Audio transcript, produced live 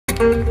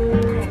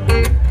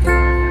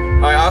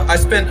I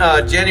spent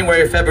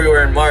January,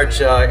 February, and March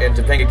in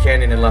Topanga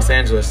Canyon in Los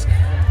Angeles.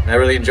 And I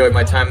really enjoyed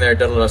my time there,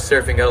 did a little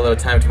surfing, got a little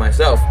time to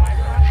myself.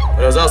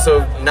 But I was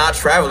also not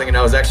traveling, and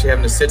I was actually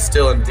having to sit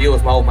still and deal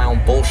with all of my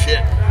own bullshit,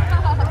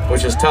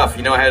 which is tough.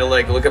 You know, I had to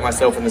like look at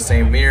myself in the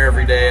same mirror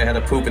every day. I had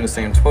to poop in the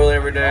same toilet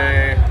every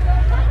day.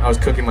 I was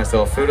cooking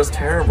myself food. It was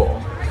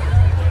terrible.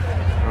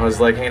 I was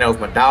like hanging out with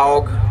my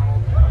dog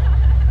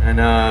and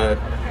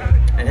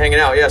hanging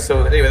out. Yeah.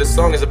 So anyway, this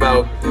song is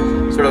about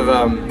sort of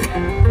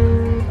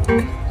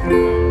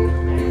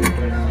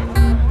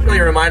really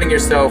reminding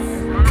yourself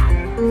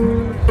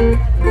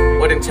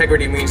what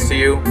integrity means to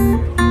you,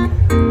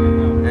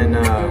 and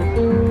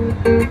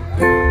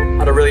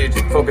how to really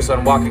focus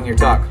on walking your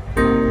talk.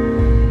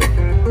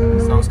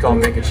 The song's called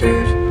Make a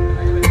Change.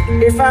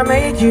 If I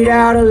make it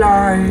out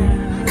alive,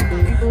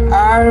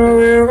 I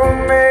will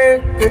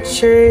make a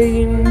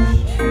change.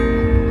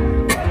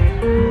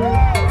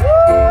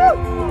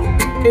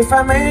 If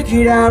I make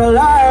it out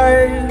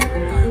alive,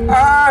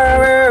 I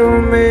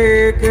will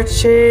make a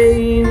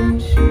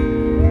change.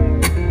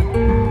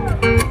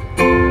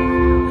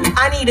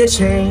 I need a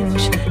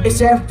change,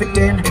 it's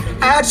evident.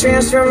 A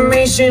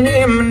transformation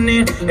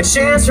imminent. A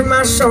chance for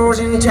my soul's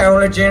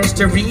intelligence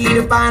to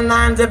redefine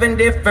lines of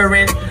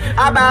indifference.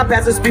 I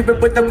bypassed the speaker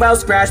with the well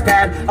scratch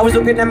pad. I was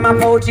looking at my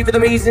poetry for the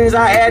reasons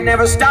I had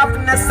never stopped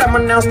and let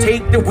someone else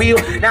take the wheel.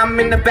 Now I'm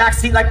in the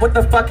backseat like what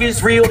the fuck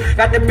is real.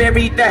 Got to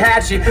bury the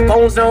hatchet,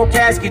 bones no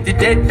casket. The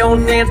dead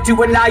don't dance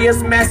to a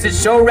liar's message.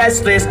 So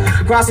restless,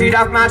 cross it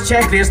off my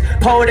checklist.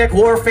 Poetic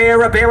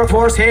warfare, a bear with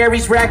horsehair,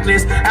 he's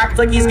reckless. Act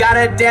like he's got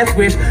a death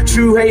wish.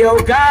 True, hey, oh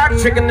God,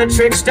 tricking the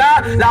trickster.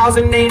 Laws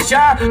of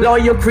nature,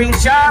 loyal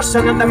creature,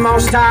 son of the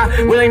Most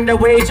High, willing to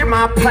wager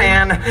my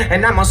plan,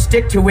 and I'ma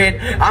stick to it.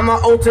 I'ma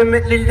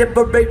ultimately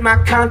liberate my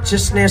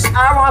consciousness.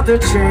 I want the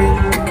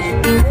change.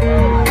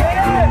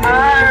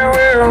 I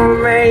will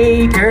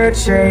make a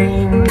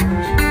change.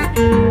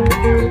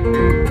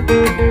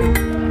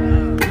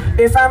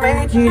 If I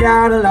make it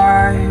out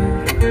alive,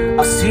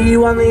 I'll see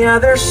you on the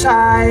other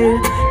side.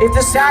 If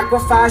the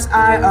sacrifice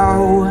I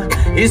owe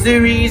is the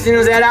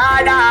reasons that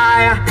I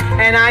die,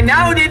 and I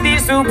know that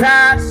this will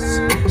pass,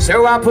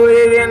 so I put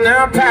it in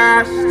the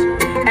past.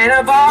 And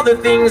of all the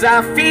things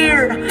I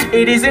fear,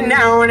 it isn't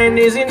now and it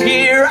isn't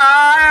here.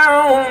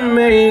 I'll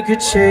make a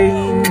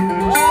change.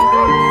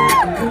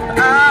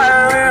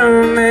 I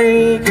will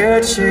make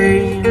a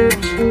change.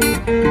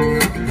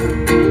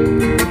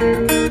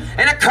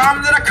 And it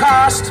comes at a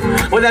cost,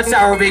 well that's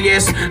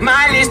obvious.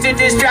 My list of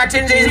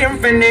distractions is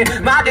infinite.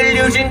 My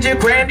delusions of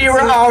grandeur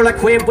are all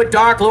equipped with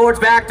dark lords,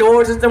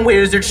 backdoors, and some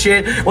wizard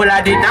shit. Well,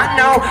 I did not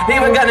know they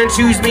were gonna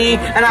choose me,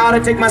 and I ought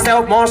to take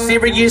myself more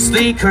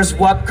seriously, cause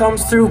what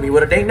comes through me,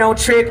 well it ain't no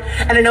trick.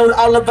 And I know that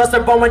all of us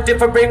are born with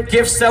different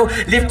gifts, so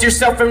lift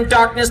yourself from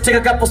darkness, take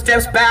a couple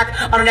steps back.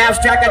 On an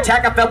abstract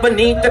attack, I fell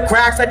beneath the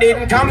cracks. I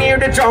didn't come here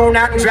to drone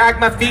out and drag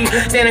my feet.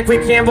 Standing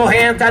quick, Campbell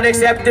hands, I'd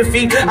accept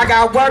defeat. I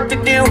got work to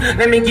do,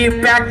 let me get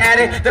back at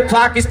it. The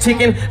clock is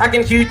ticking, I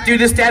can hear through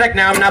the static.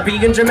 Now I'm not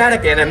being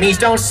dramatic, enemies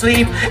don't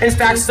sleep. In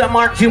fact, some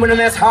aren't human, and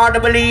that's hard to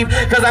believe,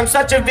 cause I'm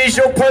such a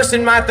visual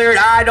person, my third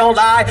eye don't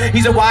lie.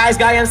 He's a wise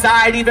guy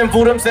inside, even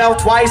fooled himself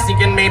twice,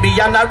 thinking maybe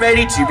I'm not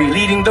ready to be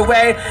leading the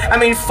way. I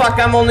mean, fuck,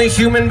 I'm only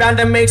human, bound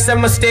to make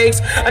some mistakes.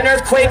 An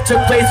earthquake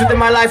took place within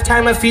my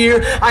lifetime of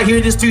fear. I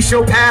hear this too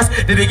shall pass,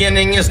 the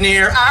beginning is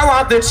near. I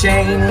want the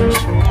change.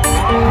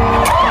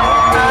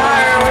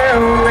 I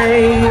will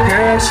make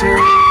a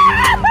change.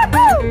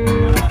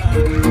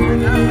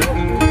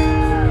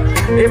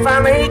 If I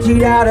make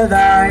it out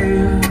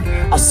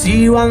alive, I'll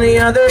see you on the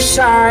other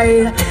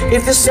side.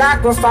 If the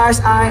sacrifice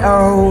I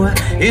owe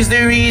is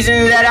the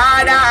reason that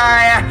I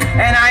die,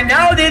 and I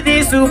know that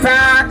this will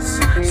pass,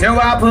 so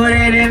I'll put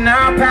it in the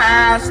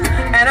past.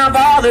 And of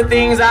all the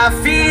things I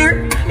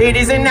fear, it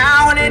isn't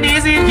now and it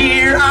isn't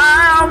here.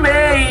 I'll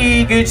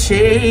make a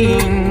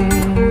change.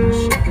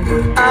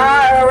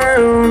 I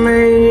will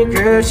make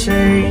a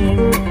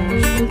change.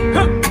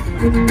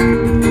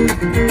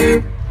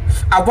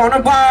 I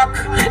wanna walk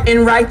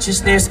in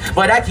righteousness,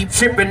 but I keep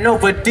tripping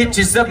over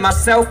ditches of my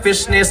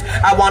selfishness.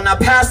 I wanna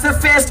pass the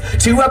fist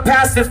to a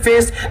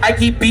pacifist. I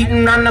keep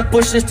beating on the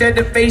bush instead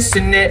of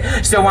facing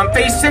it. So I'm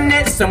facing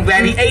it, some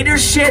gladiator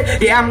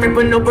shit. Yeah, I'm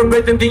ripping over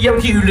rhythm, I'm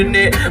healing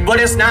it.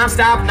 But it's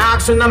non-stop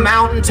knocks from the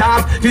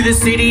mountaintops to the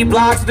city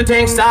blocks, the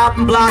tank stop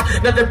and block.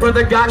 Another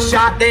brother got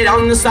shot dead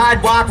on the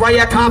sidewalk.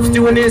 Riot cops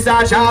doing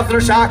inside jobs in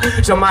a shock.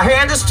 So my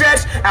hands are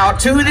stretched out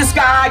to the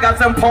sky. Got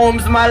some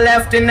poems in my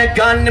left and a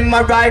gun in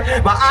my right.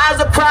 My eyes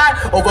are cried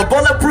over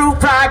bulletproof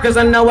pride, cause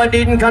I know I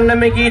didn't come to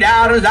make it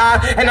out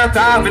alive. And I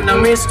thrive in the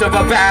midst of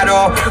a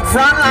battle.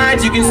 Front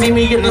lines, you can see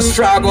me in the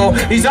struggle.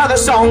 These are the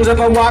songs of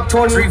a walk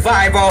towards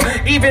revival.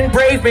 Even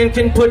brave men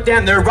can put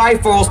down their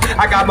rifles.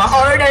 I got my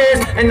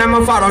orders and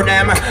I'ma follow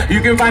them. You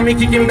can find me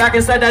kicking back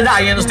inside the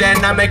lion's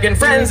den. I'm making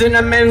friends and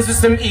amends with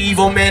some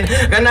evil men.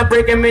 Gonna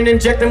break them and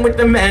inject them with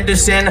the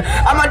medicine.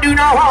 I'ma do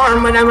no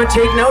harm, but I'ma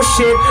take no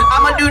shit.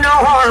 I'ma do no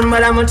harm,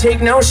 but I'ma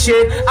take no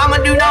shit. I'ma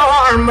do no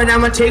harm, but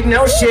I'ma take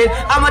no shit.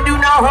 I'ma do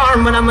no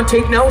harm, but I'ma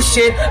take no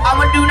shit.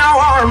 I'ma do no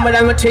harm, but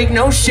I'ma take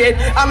no shit.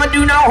 I'ma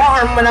do no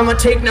harm, but I'ma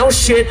take no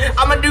shit.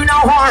 I'ma do no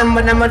harm,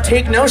 but I'ma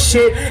take no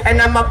shit.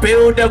 And I'ma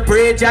build a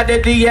bridge out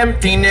of the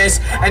emptiness.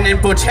 And then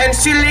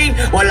potentially,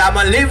 well,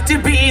 I'ma live to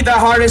be the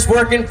hardest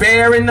working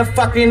bear in the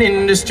fucking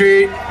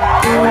industry. I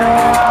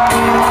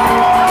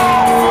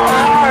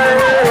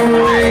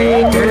will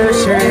make a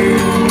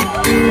change.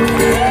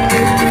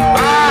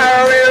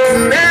 I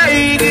will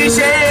make a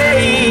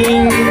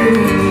change.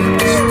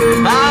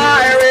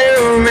 I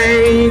will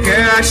make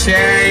a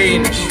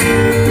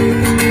change.